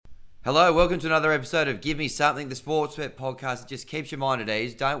Hello, welcome to another episode of Give Me Something, the sports bet podcast that just keeps your mind at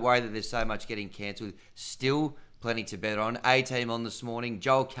ease. Don't worry that there's so much getting cancelled. Still plenty to bet on. A-team on this morning,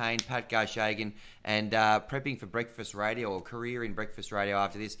 Joel Kane, Pat Garshagan, and prepping for breakfast radio or career in breakfast radio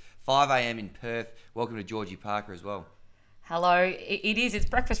after this. 5 a.m. in Perth. Welcome to Georgie Parker as well. Hello, it is. It's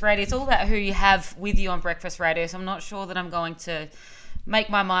breakfast radio. It's all about who you have with you on breakfast radio. So I'm not sure that I'm going to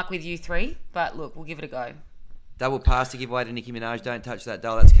make my mark with you three, but look, we'll give it a go. Double pass to give away to Nicki Minaj. Don't touch that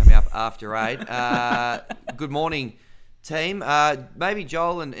dial. That's coming up after 8. Good morning, team. Maybe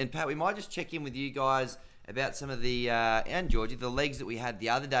Joel and Pat, we might just check in with you guys about some of the, and Georgie, the leagues that we had the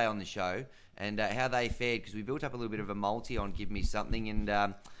other day on the show and how they fared, because we built up a little bit of a multi on Give Me Something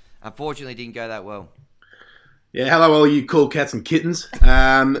and unfortunately didn't go that well. Yeah, hello all you cool cats and kittens.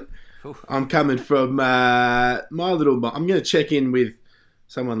 I'm coming from I'm going to check in with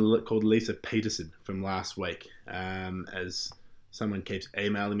someone called Lisa Peterson from last week, as someone keeps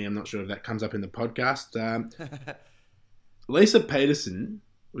emailing me. I'm not sure if that comes up in the podcast. Lisa Peterson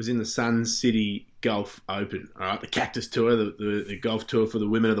was in the Sun City Golf Open, all right, the Cactus Tour, the golf tour for the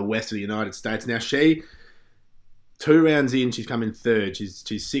women of the west of the United States. Now, she, 2 rounds in, she's come in third. She's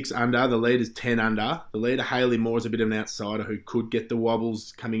 6 under. The leader's 10 under. The leader, Hayley Moore, is a bit of an outsider who could get the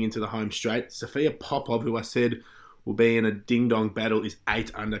wobbles coming into the home straight. Sophia Popov, who I said will be in a ding-dong battle, is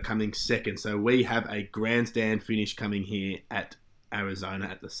 8 under, coming second. So we have a grandstand finish coming here at Arizona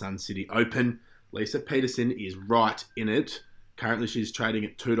at the Sun City Open. Lisa Peterson is right in it. Currently, she's trading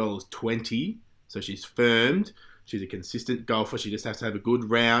at $2.20, so she's firmed. She's a consistent golfer. She just has to have a good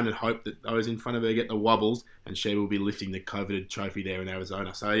round and hope that those in front of her get the wobbles, and she will be lifting the coveted trophy there in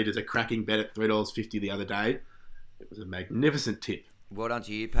Arizona. So it is a cracking bet at $3.50 the other day. It was a magnificent tip. Well done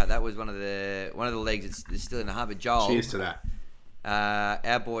to you, Pat. That was one of the leagues that's still in the hunt. But Joel, cheers to that.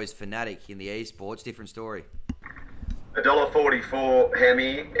 Our boys Fnatic in the eSports, different story. $1.44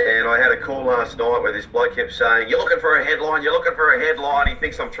 Hammy, and I had a call last night where this bloke kept saying, "You're looking for a headline, you're looking for a headline." He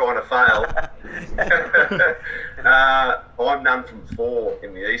thinks I'm trying to fail. I'm none from 4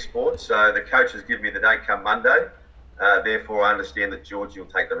 in the eSports, so the coach has given me the date come Monday. Therefore, I understand that Georgie will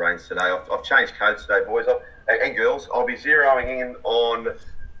take the reins today. I've changed codes today, boys and girls. I'll be zeroing in on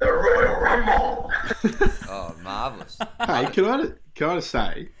the Royal Rumble. Oh, marvellous. Hey, can I just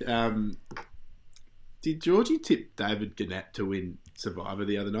say, did Georgie tip David Gannett to win Survivor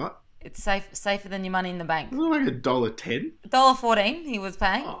the other night? It's safer than your money in the bank. Wasn't it like $1.10? $1.14 he was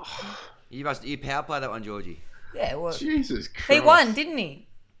paying. Oh, You power play that one, Georgie. Yeah, well, Jesus Christ. he won, didn't he?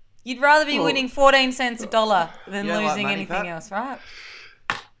 You'd rather be winning 14 cents a dollar than losing money, anything Pat? else, right?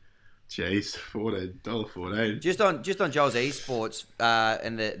 Jeez, $14. Just on Joel's eSports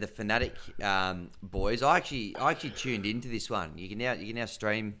and the Fnatic boys, I actually tuned into this one. You can now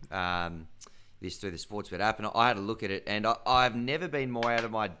stream this through the Sportsbet app, and I had a look at it, and I've never been more out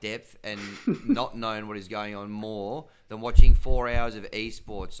of my depth and not known what is going on more than watching 4 hours of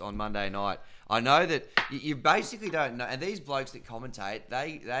eSports on Monday night. I know that you basically don't know, and these blokes that commentate,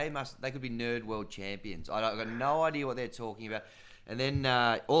 they could be nerd world champions. I've got no idea what they're talking about. And then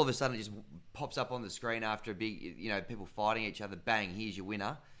all of a sudden it just pops up on the screen after a big, people fighting each other. Bang, here's your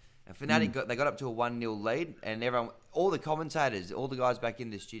winner. And Fnatic got up to a 1-0 lead, and everyone, all the commentators, all the guys back in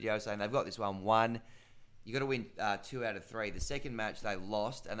the studio saying they've got this 1-1. You got to win 2 out of 3. The second match they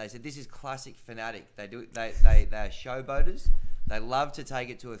lost, and they said this is classic Fnatic. They are showboaters. They love to take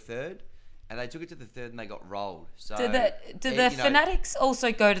it to a third. And they took it to the third and they got rolled. So do the Fanatics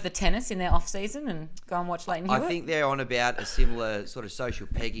also go to the tennis in their off season and go and watch Leighton Hewitt? I think they're on about a similar sort of social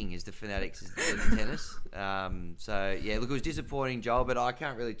pegging as the Fanatics in the tennis. So yeah, look, it was disappointing, Joel, but I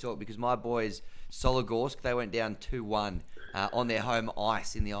can't really talk because my boys Sologorsk, they went down 2-1 on their home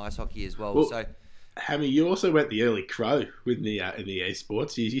ice in the ice hockey as well. So, Hammy, you also went the early crow with the in the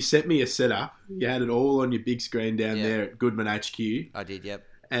eSports. You sent me a setup. You had it all on your big screen down there at Goodman HQ. I did, yep.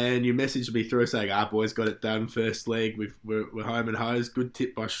 And you messaged me through saying, boys, got it done. First leg, we're home and hose. Good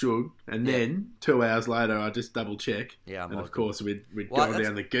tip by Shug. And then 2 hours later, I just double check. Yeah, and of course, we'd gone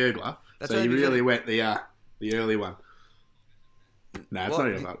down the gurgler. So you really went the early one. No, it's not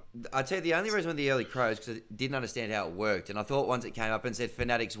your fault. I'd say the only reason I went the early crows because I didn't understand how it worked. And I thought once it came up and said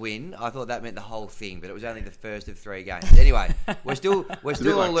Fanatics win, I thought that meant the whole thing. But it was only the first of 3 games. Anyway, we're still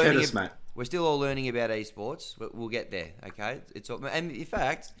all learning. Tennis, mate. We're still all learning about eSports. We'll get there, okay? And in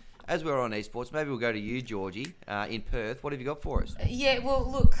fact, as we're on eSports, maybe we'll go to you, Georgie, in Perth. What have you got for us? Yeah, well,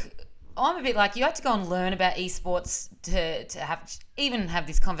 look, I'm a bit like you. I had to go and learn about eSports to have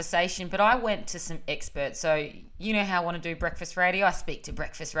this conversation, but I went to some experts. So you know how I want to do breakfast radio. I speak to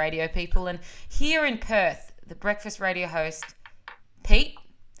breakfast radio people, and here in Perth, the breakfast radio host, Pete,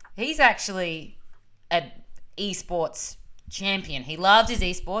 he's actually an eSports champion. He loves his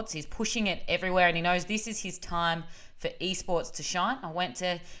esports. He's pushing it everywhere, and he knows this is his time for esports to shine. I went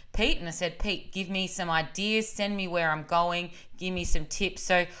to Pete and I said, Pete, give me some ideas, send me where I'm going, give me some tips.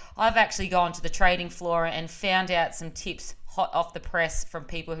 So I've actually gone to the trading floor and found out some tips hot off the press from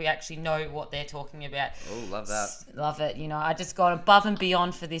people who actually know what they're talking about. Oh, love that. Love it. You know, I just got above and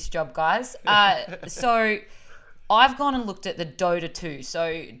beyond for this job, guys. So I've gone and looked at the Dota 2. So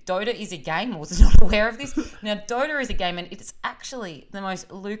Dota is a game. I was not aware of this. Now, Dota is a game, and it's actually the most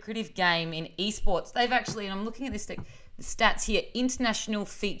lucrative game in esports. They've actually, and I'm looking at this, the stats here, international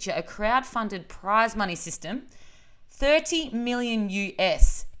feature, a crowd-funded prize money system. 30 million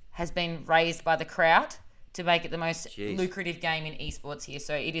US has been raised by the crowd to make it the most lucrative game in esports here.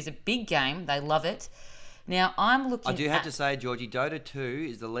 So it is a big game. They love it. Now, I'm looking I do have to say, Georgie, Dota 2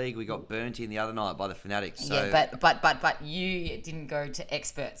 is the league we got burnt in the other night by the Fanatics. So... Yeah, but you didn't go to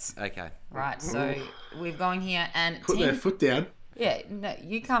experts. Okay. Right, so we're going here and... Put their foot down. Yeah, no,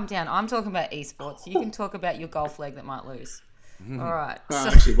 you calm down. I'm talking about esports. You can talk about your golf leg that might lose. All right. I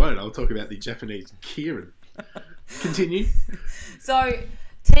actually won't. I'll talk about the Japanese Keirin. Continue. So,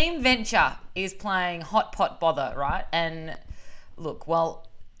 Team Venture is playing Hot Pot Bother, right? And look, well...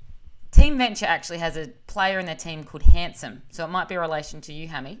 Team Venture actually has a player in their team called Handsome. So it might be a relation to you,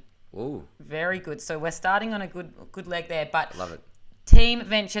 Hammy. Ooh. Very good. So we're starting on a good leg there. But Love it. Team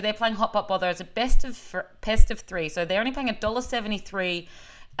Venture, they're playing Hot Pot Bother. It's a best of three. So they're only paying $1.73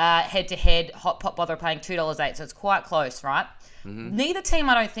 head-to-head. Hot Pot Bother are paying $2.08. So it's quite close, right? Mm-hmm. Neither team,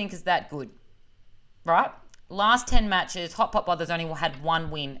 I don't think, is that good, right? Last 10 matches, Hot Pot Bother's only had 1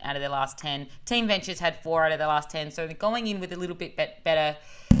 win out of their last 10. Team Venture's had 4 out of their last 10. So they're going in with a little bit better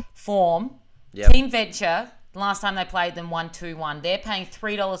form. Yep. Team Venture, last time they played them, won 2-1. They're paying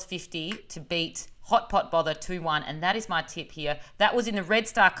 $3.50 to beat Hot Pot Bother 2-1, and that is my tip here. That was in the Red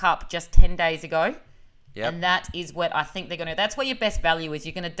Star Cup just 10 days ago. Yep. And that is what I think they're going to... That's where your best value is.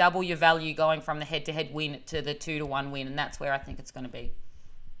 You're going to double your value going from the head-to-head win to the 2-1 win, and that's where I think it's going to be.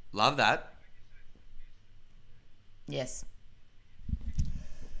 Love that.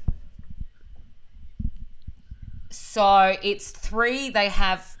 So it's 3. They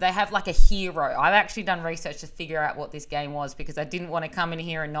have like a hero. I've actually done research to figure out what this game was because I didn't want to come in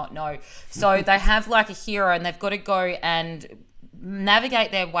here and not know. So they have like a hero and they've got to go and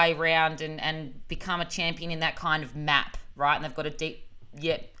navigate their way around and become a champion in that kind of map, right? And they've got to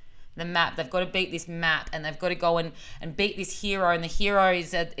the map. They've got to beat this map and they've got to go and beat this hero. And the hero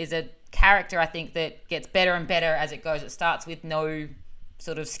is a character, I think, that gets better and better as it goes. It starts with no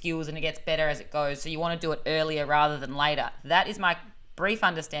sort of skills and it gets better as it goes. So you want to do it earlier rather than later. That is my brief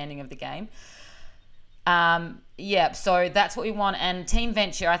understanding of the game. So that's what we want. And Team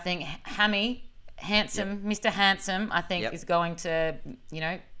Venture, I think Mr. Handsome, I think is going to,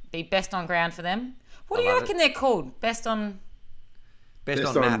 be best on ground for them. What do you reckon they're called? Best on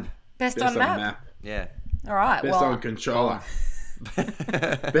map. Best on map. Yeah. All right. Best on controller.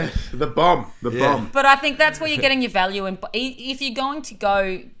 The bomb. But I think that's where you're getting your value. And if you're going to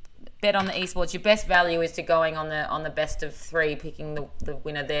go bet on the esports, your best value is to going on the best of 3, picking the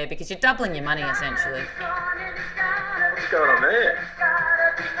winner there because you're doubling your money essentially. What's going on there?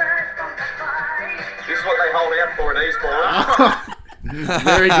 This is what they hold out for in esports.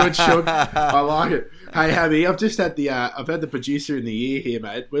 Very good, Shug. I like it. Hey, Hammy, I've just had I've had the producer in the ear here,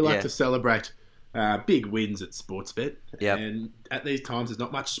 mate. We like to celebrate big wins at Sportsbet. Yep. And at these times, there's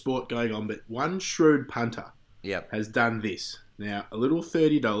not much sport going on, but one shrewd punter has done this. Now, a little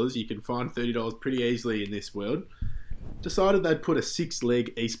 $30, you can find $30 pretty easily in this world, decided they'd put a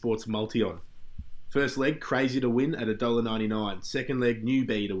 6-leg esports multi on. First leg, crazy to win at $1.99. Second leg,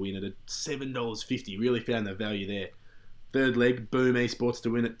 newbie to win at $7.50. Really found the value there. Third leg, boom esports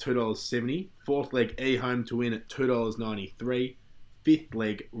to win at $2.70. Fourth leg, e-home to win at $2.93. Fifth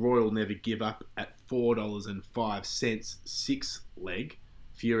leg, Royal Never Give Up at $4.05. Sixth leg,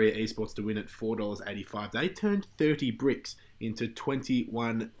 Furia Esports to win at $4.85. They turned 30 bricks into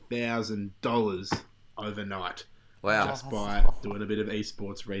 $21,000 overnight. Wow. Just by doing a bit of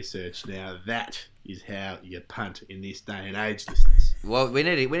esports research. Now that is how you punt in this day and age, listeners. Well, we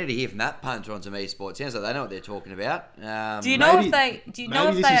need to hear from that punter on some esports. Sounds like they know what they're talking about. Do you know if they?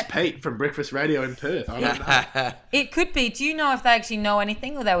 Maybe this is Pete from Breakfast Radio in Perth. I don't know. It could be. Do you know if they actually know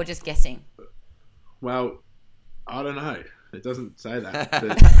anything, or they were just guessing? Well, I don't know. It doesn't say that.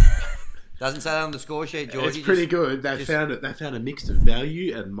 Doesn't say that on the score sheet, George. It's pretty good. They found a mix of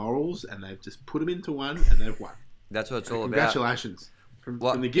value and morals, and they've just put them into one, and they've won. That's what it's all about. Congratulations. From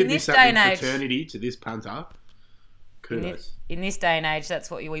the Give Me Something fraternity to this punter. Kudos. In this day and age, that's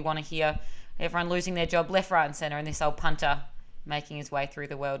what we want to hear. Everyone losing their job left, right and centre, and this old punter making his way through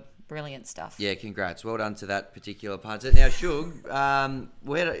the world. brilliant stuff. Yeah, congrats. Well done to that particular punter. Now, Shug,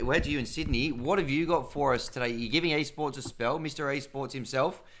 where do you in Sydney? What have you got for us today? You're giving eSports a spell. Mr. eSports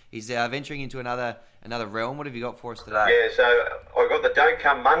himself is venturing into another realm. What have you got for us today? Yeah, so I got the Don't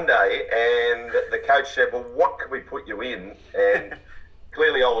Come Monday, and the coach said, well, what can we put you in? And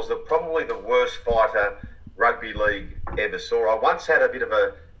clearly I was probably the worst fighter rugby league ever saw. I once had a bit of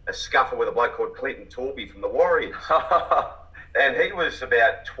a scuffle with a bloke called Clinton Torby from the Warriors. And he was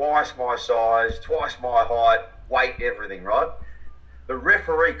about twice my size, twice my height, weight, everything, right? The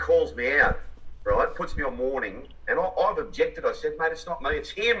referee calls me out, right? Puts me on warning, and I've objected. I said, mate, it's not me,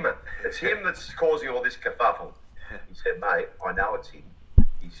 it's him. It's him that's causing all this kerfuffle. He said, mate, I know it's him.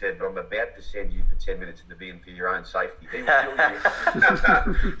 He said, but I'm about to send you for 10 minutes in the bin for your own safety. He will kill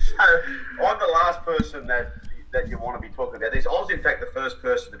you. So I'm the last person that you want to be talking about this. I was, in fact, the first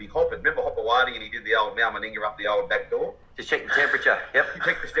person to be hopping. Remember Hopawadi, and he did the old Mal Meninga up the old back door? Just check the temperature. Yep.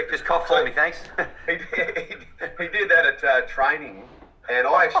 Just cough for me, thanks. He did that at training, and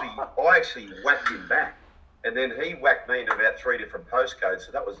I actually whacked him back. And then he whacked me into about 3 different postcodes,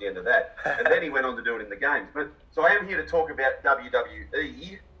 so that was the end of that. And then he went on to do it in the games. So I am here to talk about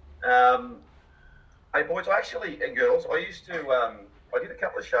WWE. Hey, boys, and girls, I used to... I did a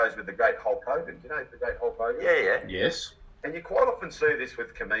couple of shows with the great Hulk Hogan. Do you know the great Hulk Hogan? Yeah. Yes. And you quite often see this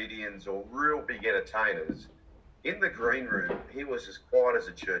with comedians or real big entertainers. In the green room, he was as quiet as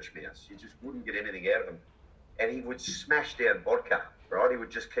a church mouse. You just wouldn't get anything out of him. And he would smash down vodka, right? He would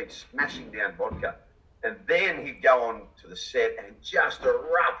just keep smashing down vodka. And then he'd go on to the set and just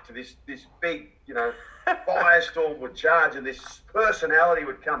erupt. This big, firestorm would charge, and this personality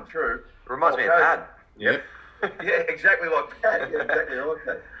would come through. Reminds me of Pat. Yep. Yeah, exactly like that. Yeah, exactly like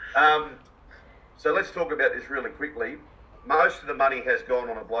that. So let's talk about this really quickly. Most of the money has gone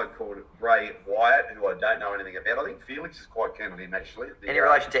on a bloke called Bray Wyatt, who I don't know anything about. I think Felix is quite keen on him, actually. Any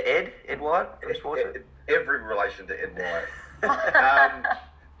relation to Ed Wyatt from Sportsman? Every relation to Ed Wyatt.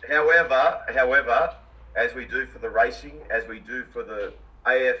 However, as we do for the racing, as we do for the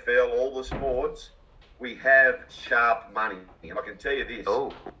AFL, all the sports, we have sharp money. And I can tell you this.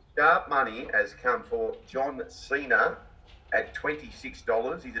 Oh. Sharp money has come for John Cena at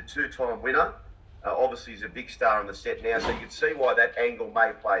 $26. He's a 2-time winner. Obviously, he's a big star on the set now, so you can see why that angle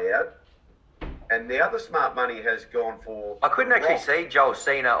may play out. And the other smart money has gone for... I couldn't actually see Joel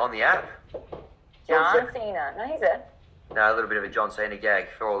Cena on the app. John Cena. No, he's it. No, a little bit of a John Cena gag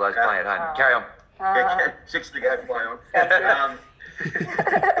for all those playing at home. Carry on. Yeah, 6 to go, play on.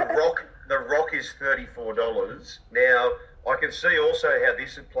 The Rock is $34. Now, I can see also how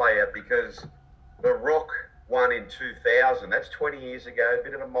this would play out, because The Rock won in 2000. That's 20 years ago, a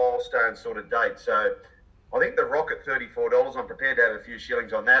bit of a milestone sort of date. So I think The Rock at $34, I'm prepared to have a few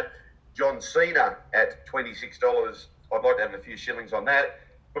shillings on that. John Cena at $26, I'd like to have a few shillings on that.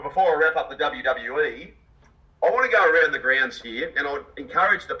 But before I wrap up the WWE, I want to go around the grounds here, and I'd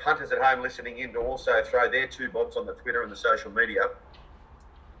encourage the punters at home listening in to also throw their 2 bobs on the Twitter and the social media.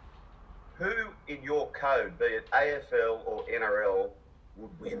 Who in your code, be it AFL or NRL,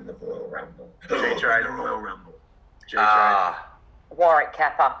 would win the Royal Rumble? G-Train. The Royal Rumble. Warwick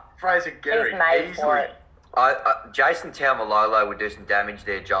Kappa. Fraser Gehrig. He's made for it. Jason Taumalolo would do some damage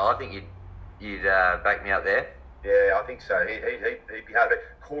there, Joel. I think you'd back me up there. Yeah, I think so. He'd be hard.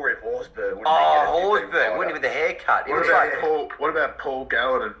 Corey Horsburgh. Horsburgh, wouldn't he, with the haircut? What about Paul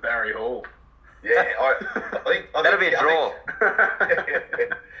Gallen and Barry Hall? Yeah, I think that'd be a draw.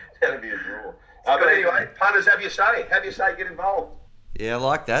 That'd be a draw. But anyway, punters, have your say. Get involved. Yeah, I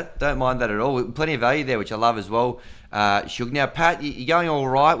like that. Don't mind that at all. Plenty of value there, which I love as well. Shug. Now, Pat, you're going all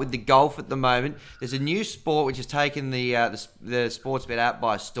right with the golf at the moment. There's a new sport which has taken the Sportsbet app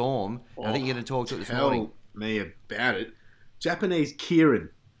by storm. I think you're going to talk to it this morning. Tell me about it. Japanese Keirin.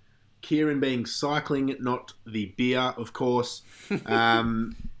 Keirin being cycling, not the beer, of course.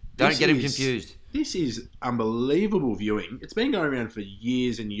 Don't get him confused. This is unbelievable viewing. It's been going around for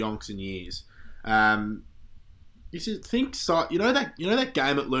years and yonks and years. You know that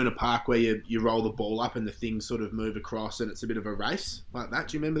game at Luna Park where you roll the ball up and the things sort of move across and it's a bit of a race like that.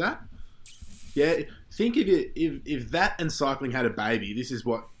 Do you remember that? Yeah. Think if that and cycling had a baby, this is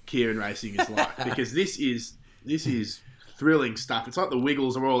what Keirin racing is like, because this is thrilling stuff. It's like the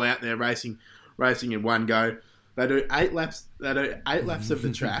Wiggles are all out there racing in one go. They do 8 laps. They do 8 laps of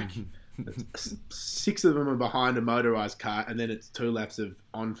the track. 6 of them are behind a motorised car, and then it's 2 laps of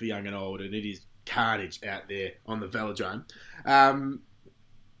on for young and old, and it is carnage out there on the velodrome.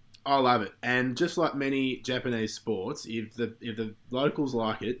 I love it, and just like many Japanese sports, if the locals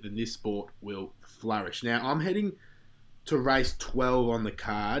like it, then this sport will flourish. Now I'm heading to race 12 on the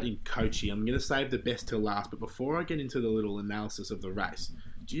card in Kochi. I'm going to save the best till last, but before I get into the little analysis of the race,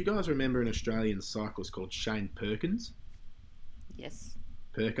 Do you guys remember an Australian cyclist called Shane Perkins? Yes.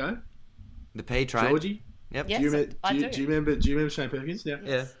 Perko? The P train. Georgie? Yep. Yes, Do you, I do. do you remember Shane Perkins? Yeah.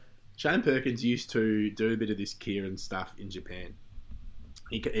 Yeah. Shane Perkins used to do a bit of this Keirin stuff in Japan.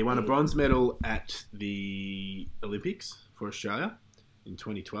 He won a bronze medal at the Olympics for Australia in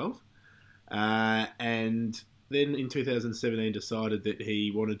 2012. And then in 2017 decided that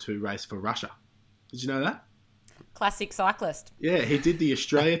he wanted to race for Russia. Did you know that? Classic cyclist. Yeah, he did the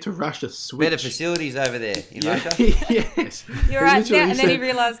Australia to Russia switch. Better facilities over there in Yeah, Russia. yes. You're right. Literally, Yeah, and then he said-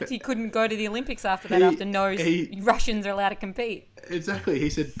 realised he couldn't go to the Olympics after that, He- after knows he- Russians are allowed to compete. Exactly. He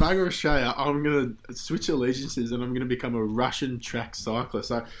said, bugger Australia, I'm going to switch allegiances and I'm going to become a Russian track cyclist.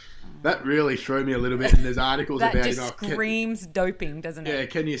 So that really threw me a little bit. And there's articles That about, just screams doping, doesn't yeah, it?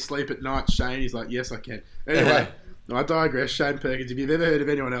 can you sleep at night, Shane? He's like, yes, I can. Anyway, I digress. Shane Perkins, if you've ever heard of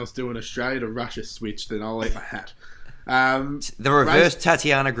anyone else doing Australia to Russia switch, then I'll eat my hat. The reverse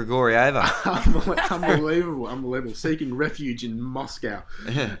Tatiana Grigorieva. Unbelievable. Seeking refuge in Moscow.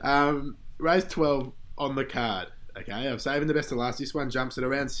 Race 12 on the card. Okay, I'm saving the best to last. This one jumps at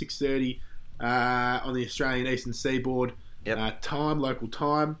around 6:30 on the Australian Eastern Seaboard. Yep. Local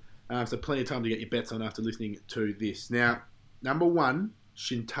time. So plenty of time to get your bets on after listening to this. Now, number one,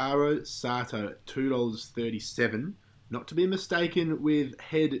 Shintaro Sato at $2.37. Not to be mistaken with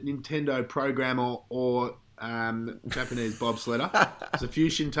head Nintendo programmer or Japanese bobsledder. There's a few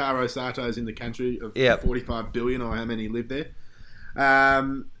Shintaro Satos in the country of 45 billion or how many live there.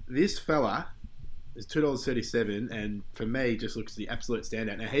 This fella is $2.37 and for me just looks the absolute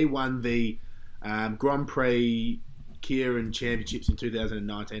standout. Now he won the Grand Prix Keirin Championships in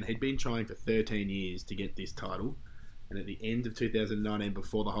 2019. He'd been trying for 13 years to get this title, and at the end of 2019,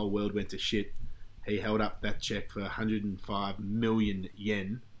 before the whole world went to shit, he held up that check for 105 million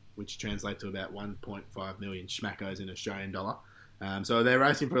yen, which translates to about 1.5 million schmackos in Australian dollar. So they're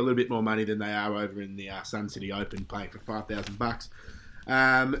racing for a little bit more money than they are over in the Sun City Open, playing for $5,000.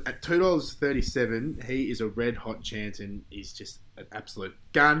 At $2.37, he is a red hot chance and he's just an absolute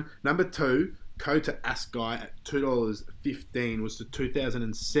gun. Number two, Kota Askai at $2.15 was the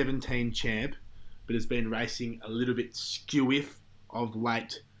 2017 champ, but has been racing a little bit skew-if of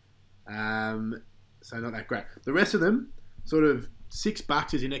late. So not that great. The rest of them, sort of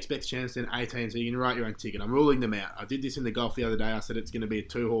 $6 is your next best chance, then 18, so you can write your own ticket. I'm ruling them out. I did this in the golf the other day. I said it's going to be a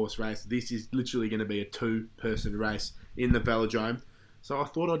 2-horse race. This is literally going to be a 2-person race in the velodrome. So I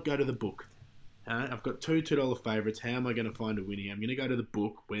thought I'd go to the book. I've got two $2 favourites. How am I going to find a winner? I'm going to go to the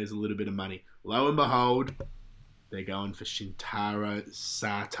book. Where's a little bit of money? Lo and behold, they're going for Shintaro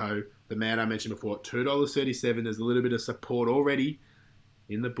Sato, the man I mentioned before, at $2.37. There's a little bit of support already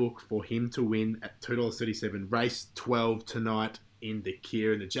in the book for him to win at $2.37. Race 12 tonight in the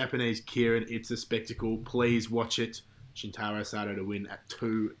Keirin, the Japanese Keirin. It's a spectacle. Please watch it. Shintaro Sato to win at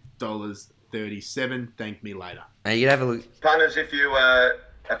 $2.37. Thank me later. Now you can have a look. Punters, if you are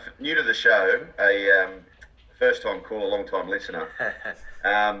new to the show, a first-time caller, long-time listener,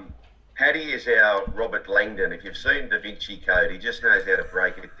 Paddy is our Robert Langdon. If you've seen Da Vinci Code, he just knows how to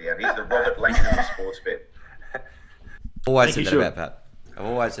break it down. He's the Robert Langdon of the sports bet. Always said that about Pat. I've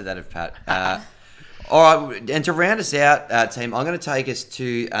always said that of Pat. All right, and to round us out, team, I'm going to take us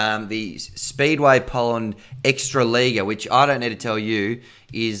to the Speedway Poland Ekstraliga, which I don't need to tell you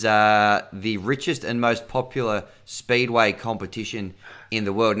is the richest and most popular speedway competition in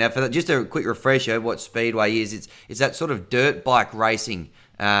the world. Now, for just a quick refresher, what speedway is, it's that sort of dirt bike racing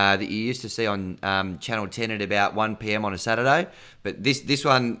that you used to see on Channel 10 at about 1 p.m. on a Saturday. But this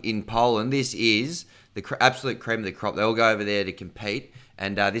one in Poland, this is the absolute cream of the crop. They all go over there to compete.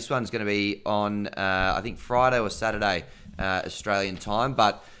 And this one's going to be on, I think, Friday or Saturday, Australian time.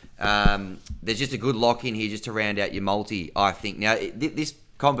 But there's just a good lock-in here just to round out your multi, I think. Now, this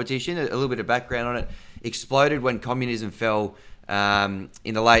competition, a little bit of background on it, exploded when communism fell in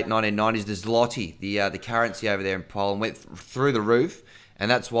the late 1990s. The zloty, the currency over there in Poland, went through the roof. And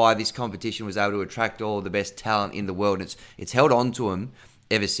that's why this competition was able to attract all the best talent in the world. And it's held on to them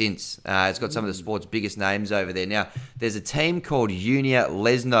ever since. It's got some of the sport's biggest names over there. Now, there's a team called Unia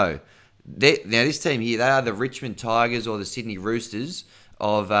Leszno. Now, this team here, they are the Richmond Tigers or the Sydney Roosters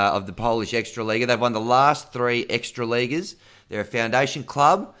of the Polish Ekstraliga. They've won the last 3 Ekstraligas. They're a foundation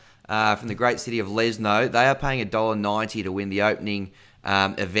club from the great city of Leszno. They are paying $1.90 to win the opening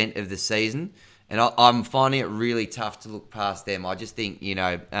event of the season. And I'm finding it really tough to look past them. I just think,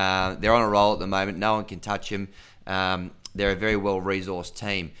 they're on a roll at the moment. No one can touch them. They're a very well-resourced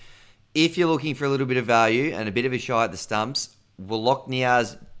team. If you're looking for a little bit of value and a bit of a shy at the stumps,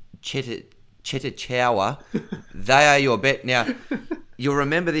 Wolokniar's Chetachawa, they are your bet. Now, You'll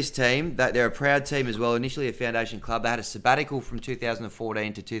remember this team, that they're a proud team as well. Initially a foundation club. They had a sabbatical from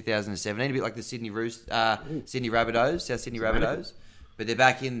 2014 to 2017, a bit like the Sydney Rabbitohs, South Sydney Rabbitohs. But they're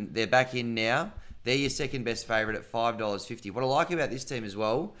back in now. They're your second best favourite at $5.50. What I like about this team as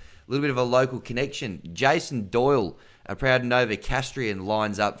well, a little bit of a local connection. Jason Doyle, a proud Nova Castrian,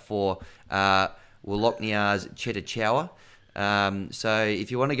 lines up for Wolokniar's Chetachawa. So if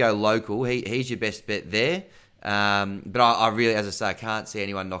you want to go local, he's your best bet there. But I really, as I say, I can't see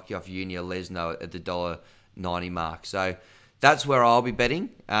anyone knock you off Uni or Lesno at the $1.90 mark. So that's where I'll be betting.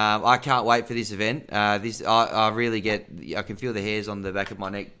 I can't wait for this event. I can feel the hairs on the back of my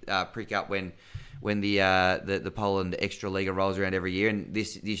neck prick up when the Poland Ekstraliga rolls around every year, and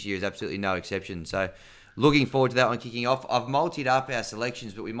this year is absolutely no exception. So looking forward to that one kicking off. I've multied up our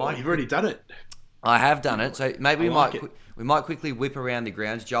selections, but we might. Oh, you've already done it. I have done it, so maybe we might quickly whip around the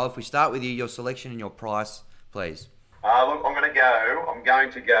grounds. Joel, if we start with you, your selection and your price, please. Look, I'm going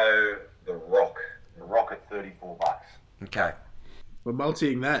to go the Rock. The Rock at $34. Okay. We're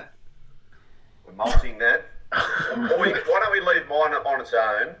multiing that. Why don't we leave mine on its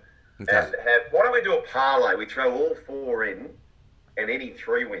own? Okay. Why don't we do a parlay? We throw all four in, and any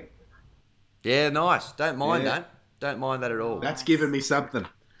three win. Yeah, nice. Don't mind that. Don't mind that at all. That's given me something.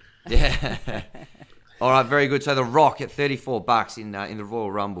 Yeah. All right, very good. So the Rock at $34 in the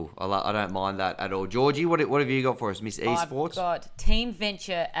Royal Rumble. I don't mind that at all. Georgie, what have you got for us, Miss eSports? I've got Team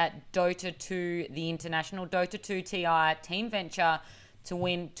Venture at Dota 2, the International Dota 2 TI. Team Venture to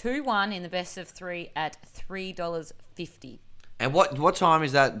win 2-1 in the best of three at $3.50. And what time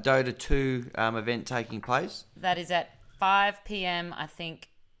is that Dota 2 event taking place? That is at 5 p.m. I think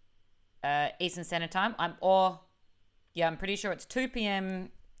Eastern Standard Time. I'm pretty sure it's 2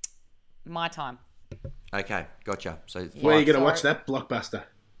 p.m. my time. Okay, gotcha. So where are you going to watch that blockbuster?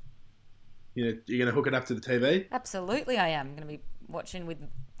 You're going to hook it up to the TV? Absolutely, I am. I'm going to be watching with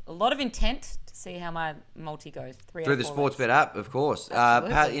a lot of intent to see how my multi goes. Through the Sportsbet app, of course.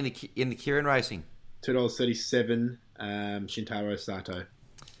 Pat, in the Keirin racing, $2.37. Shintaro Sato.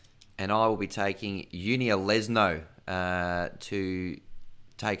 And I will be taking Unia Lesno to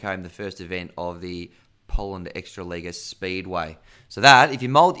take home the first event of the Poland Ekstraliga Speedway. So that, if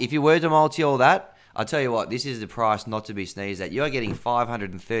you were to multi all that, I'll tell you what, this is the price not to be sneezed at. You are getting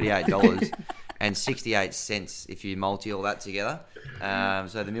 $538.68 if you multi all that together.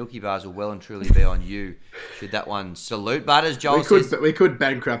 So the Milky Bars will well and truly be on you should that one salute. But as Joel says, we could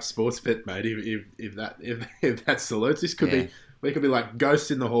bankrupt Sportsbet, mate. If that salutes, this could be. We could be like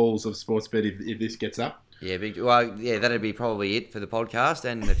ghosts in the halls of Sportsbet if this gets up. Yeah, that'd be probably it for the podcast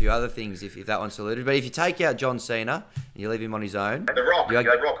and a few other things if that one saluted. But if you take out John Cena and you leave him on his own, The Rock, you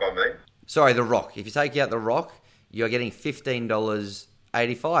go Rock on me. Sorry, The Rock. If you take out The Rock, you're getting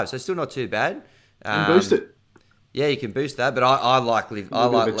 $15.85. So still not too bad. And boost it. Yeah, you can boost that, but I like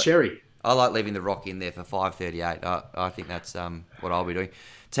cherry. I like leaving The Rock in there for $5.38. I think that's what I'll be doing.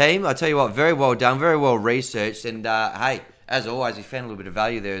 Team, I tell you what, very well done, very well researched, and hey, as always, we found a little bit of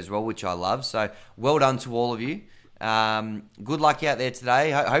value there as well, which I love. So well done to all of you. Good luck out there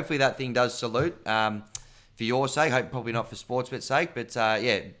today. Hopefully that thing does salute for your sake. Probably not for Sportsbet's sake, but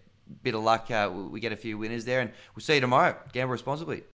bit of luck. We get a few winners there, and we'll see you tomorrow. Gamble responsibly.